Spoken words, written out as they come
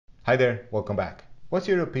Hi there, welcome back. What's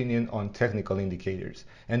your opinion on technical indicators?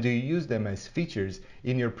 And do you use them as features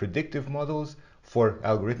in your predictive models for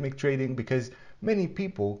algorithmic trading? Because many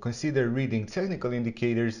people consider reading technical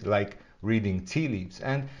indicators like reading tea leaves.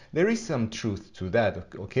 And there is some truth to that,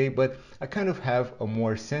 okay? But I kind of have a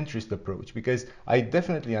more centrist approach because I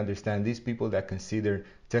definitely understand these people that consider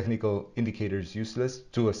technical indicators useless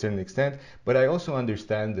to a certain extent, but I also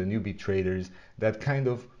understand the newbie traders that kind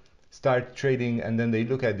of start trading and then they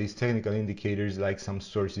look at these technical indicators like some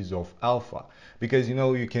sources of alpha, because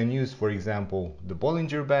you can use, for example, the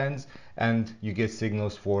Bollinger Bands and you get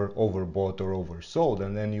signals for overbought or oversold,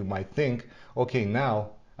 and then you might think, okay,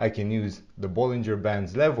 now I can use the Bollinger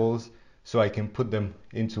Bands levels so I can put them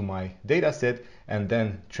into my data set and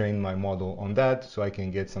then train my model on that so I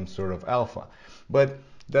can get some sort of alpha. But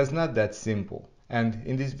that's not that simple. And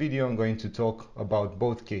in this video I'm going to talk about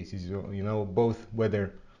both cases, both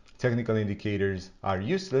whether technical indicators are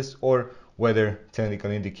useless or whether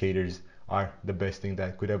technical indicators are the best thing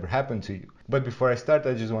that could ever happen to you. But before I start,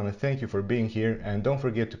 I just want to thank you for being here, and don't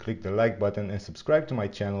forget to click the like button and subscribe to my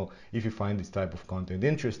channel if you find this type of content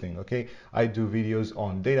interesting, okay? I do videos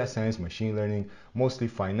on data science, machine learning, mostly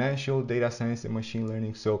financial data science and machine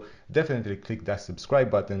learning, so definitely click that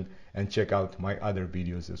subscribe button and check out my other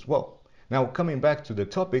videos as well. Now, coming back to the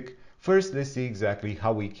topic, first let's see exactly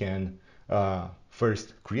how we can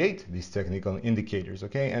first create these technical indicators,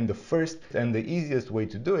 okay? And the first and the easiest way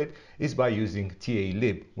to do it is by using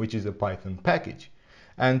TALib, which is a Python package.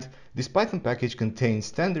 And this Python package contains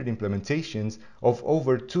standard implementations of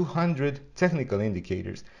over 200 technical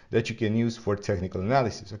indicators that you can use for technical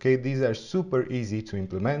analysis, okay? These are super easy to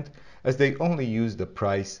implement as they only use the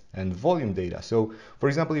price and volume data. So, for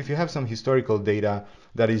example, if you have some historical data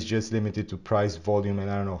that is just limited to price, volume,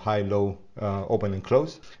 and I don't know, high, low, open and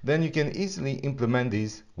close, then you can easily implement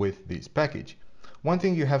these with this package. One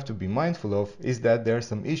thing you have to be mindful of is that there are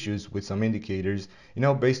some issues with some indicators.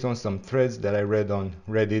 Based on some threads that I read on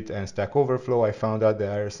Reddit and Stack Overflow, I found out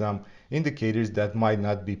there are some indicators that might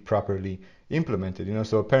not be properly implemented.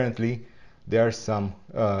 So apparently there are some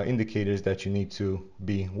indicators that you need to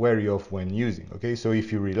be wary of when using, okay? So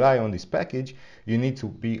if you rely on this package, you need to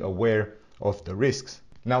be aware of the risks.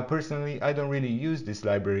 Now, personally, I don't really use this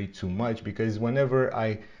library too much because whenever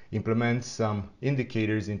I implement some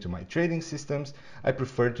indicators into my trading systems, I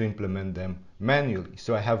prefer to implement them manually,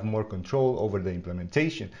 so I have more control over the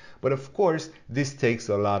implementation. But of course, this takes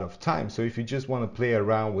a lot of time. So if you just want to play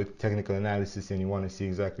around with technical analysis and you want to see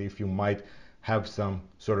exactly if you might have some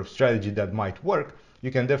sort of strategy that might work,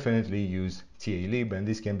 you can definitely use TALib, and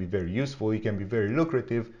this can be very useful. It can be very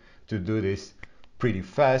lucrative to do this pretty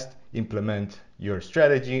fast, implement your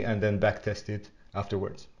strategy, and then backtest it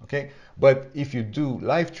afterwards, okay? But if you do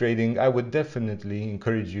live trading, I would definitely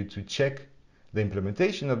encourage you to check the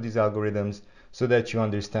implementation of these algorithms so that you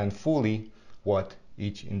understand fully what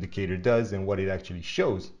each indicator does and what it actually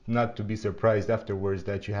shows, not to be surprised afterwards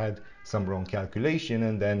that you had some wrong calculation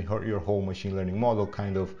and then your whole machine learning model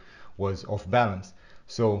kind of was off balance.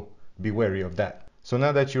 So be wary of that. So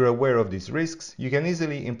now that you're aware of these risks, you can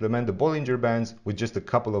easily implement the Bollinger Bands with just a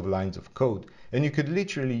couple of lines of code. And you could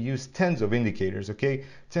literally use tens of indicators, okay?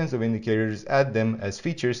 Tens of indicators, add them as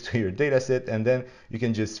features to your dataset, and then you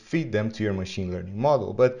can just feed them to your machine learning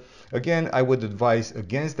model. But again, I would advise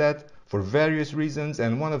against that for various reasons,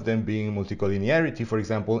 and one of them being multicollinearity, for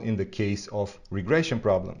example, in the case of regression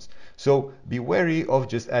problems. So be wary of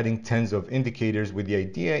just adding tens of indicators with the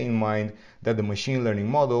idea in mind that the machine learning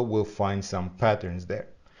model will find some patterns there.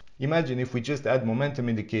 Imagine if we just add momentum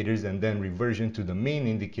indicators and then reversion to the mean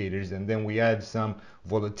indicators, and then we add some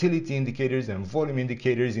volatility indicators and volume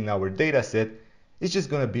indicators in our data set. It's just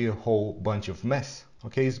going to be a whole bunch of mess,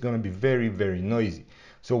 okay? It's going to be very, very noisy.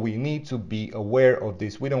 So we need to be aware of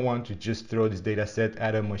this. We don't want to just throw this data set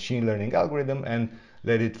at a machine learning algorithm and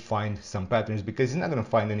let it find some patterns, because it's not going to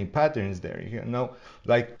find any patterns there.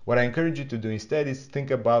 Like what I encourage you to do instead is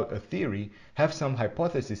think about a theory, have some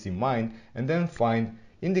hypothesis in mind, and then find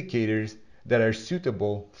indicators that are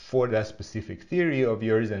suitable for that specific theory of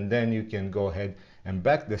yours, and then you can go ahead and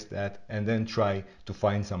backtest that and then try to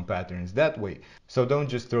find some patterns that way. So don't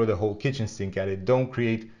just throw the whole kitchen sink at it. Don't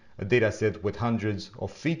create a data set with hundreds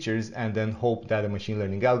of features and then hope that a machine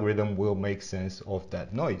learning algorithm will make sense of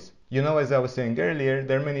that noise. As I was saying earlier,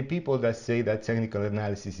 there are many people that say that technical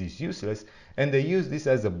analysis is useless, and they use this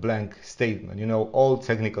as a blank statement. All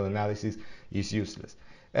technical analysis is useless.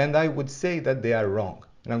 And I would say that they are wrong,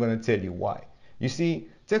 and I'm going to tell you why. You see,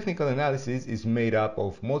 technical analysis is made up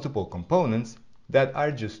of multiple components that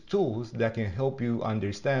are just tools that can help you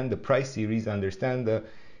understand the price series, understand the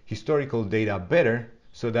historical data better,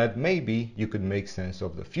 so that maybe you could make sense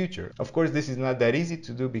of the future. Of course, this is not that easy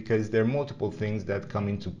to do because there are multiple things that come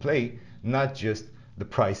into play, not just the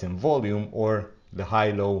price and volume or the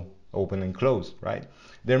high-low open and close, right?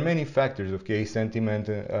 There are many factors, okay, sentiment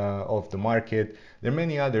of the market. There are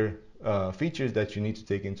many other features that you need to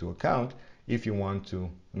take into account if you want to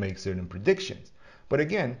make certain predictions. But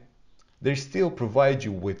again, they still provide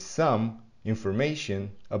you with some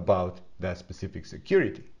information about that specific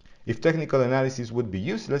security. If technical analysis would be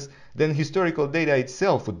useless, then historical data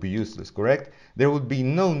itself would be useless, correct? There would be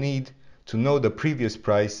no need to know the previous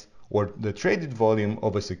price or the traded volume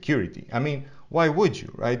of a security. I mean, why would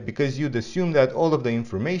you, right? Because you'd assume that all of the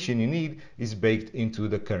information you need is baked into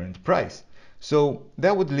the current price. So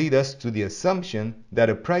that would lead us to the assumption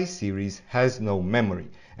that a price series has no memory.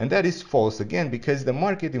 And that is false again, because the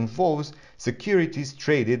market involves securities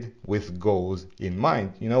traded with goals in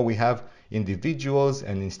mind. You know, we have individuals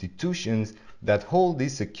and institutions that hold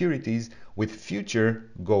these securities with future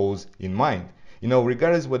goals in mind. You know,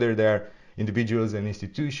 regardless whether they're individuals and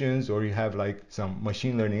institutions or you have like some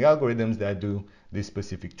machine learning algorithms that do this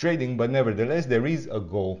specific trading, but nevertheless there is a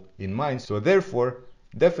goal in mind. So therefore,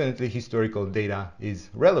 definitely historical data is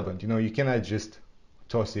relevant. You know, you cannot just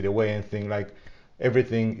toss it away and think like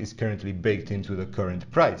everything is currently baked into the current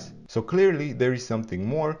price. So clearly there is something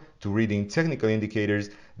more to reading technical indicators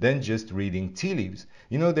than just reading tea leaves.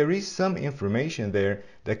 You know, there is some information there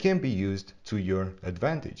that can be used to your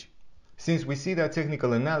advantage. Since we see that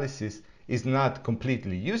technical analysis is not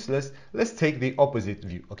completely useless, let's take the opposite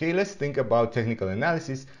view, okay? Let's think about technical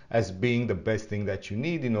analysis as being the best thing that you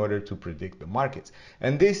need in order to predict the markets.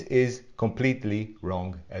 And this is completely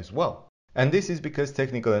wrong as well. And this is because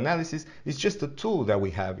technical analysis is just a tool that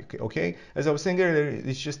we have, okay? As I was saying earlier,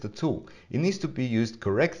 it's just a tool. It needs to be used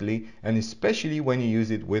correctly, and especially when you use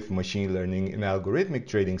it with machine learning and algorithmic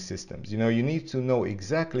trading systems. You know, you need to know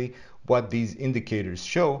exactly what these indicators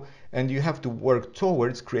show, and you have to work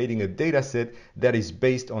towards creating a data set that is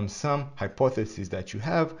based on some hypothesis that you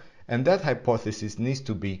have, and that hypothesis needs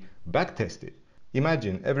to be backtested.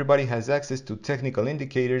 Imagine everybody has access to technical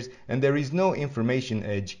indicators and there is no information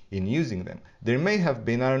edge in using them. There may have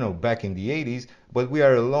been, I don't know, back in the 80s, but we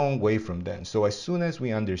are a long way from then. So as soon as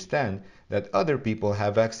we understand that other people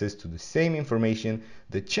have access to the same information,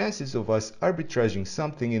 the chances of us arbitraging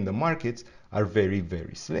something in the markets are very,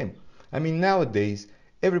 very slim. I mean, nowadays,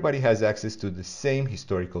 everybody has access to the same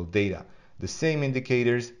historical data, the same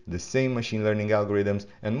indicators, the same machine learning algorithms,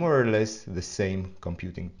 and more or less the same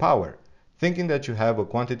computing power. Thinking that you have a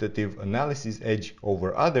quantitative analysis edge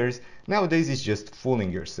over others nowadays is just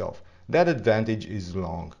fooling yourself. That advantage is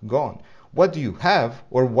long gone. What you have,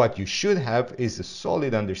 or what you should have, is a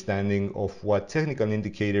solid understanding of what technical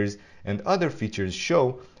indicators and other features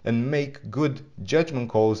show and make good judgment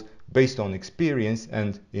calls based on experience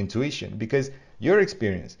and intuition. Because your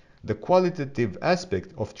experience, the qualitative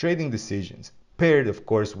aspect of trading decisions, paired of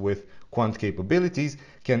course with quant capabilities,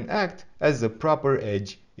 can act as a proper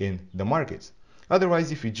edge in the markets.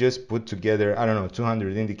 Otherwise, if you just put together, I don't know,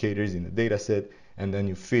 200 indicators in a data set and then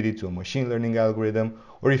you feed it to a machine learning algorithm,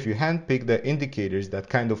 or if you handpick the indicators that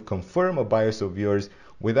kind of confirm a bias of yours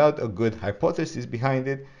without a good hypothesis behind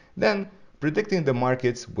it, then predicting the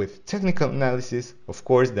markets with technical analysis, of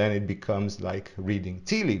course, then it becomes like reading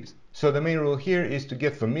tea leaves. So the main rule here is to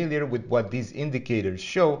get familiar with what these indicators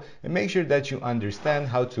show and make sure that you understand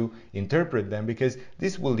how to interpret them, because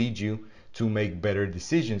this will lead you to make better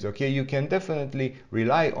decisions, okay? You can definitely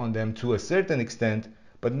rely on them to a certain extent,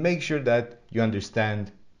 but make sure that you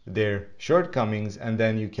understand their shortcomings and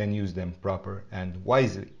then you can use them proper and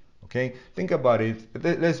wisely, okay? Think about it.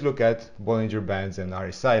 Let's look at Bollinger Bands and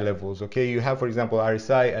RSI levels, okay? You have, for example,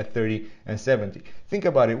 RSI at 30 and 70. Think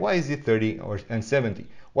about it. Why is it 30 and 70?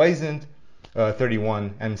 Why isn't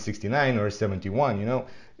 31 and 69 or 71, you know?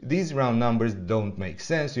 These round numbers don't make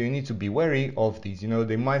sense, so you need to be wary of these. You know,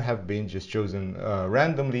 they might have been just chosen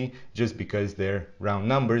randomly just because they're round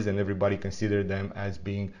numbers and everybody considered them as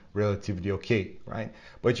being relatively okay, right?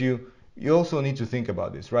 But you also need to think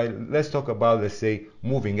about this, right? Let's talk about, let's say,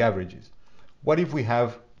 moving averages. What if we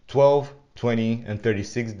have 12, 20, and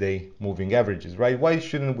 36-day moving averages, right? Why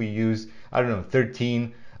shouldn't we use, I don't know,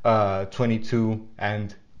 13, 22,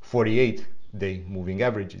 and 48-day moving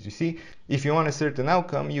averages? You see, if you want a certain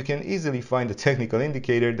outcome, you can easily find a technical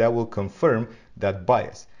indicator that will confirm that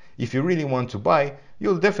bias. If you really want to buy,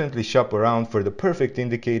 you'll definitely shop around for the perfect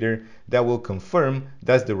indicator that will confirm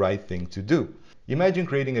that's the right thing to do. Imagine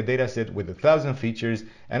creating a data set with 1,000 features,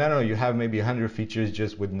 and I don't know, you have maybe 100 features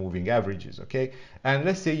just with moving averages, okay? And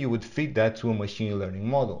let's say you would feed that to a machine learning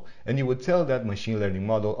model, and you would tell that machine learning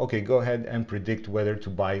model, okay, go ahead and predict whether to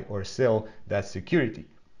buy or sell that security.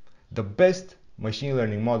 The best machine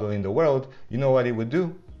learning model in the world, you know what it would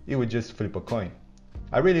do? It would just flip a coin.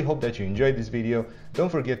 I really hope that you enjoyed this video.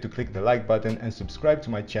 Don't forget to click the like button and subscribe to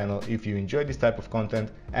my channel if you enjoy this type of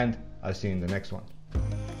content, and I'll see you in the next one.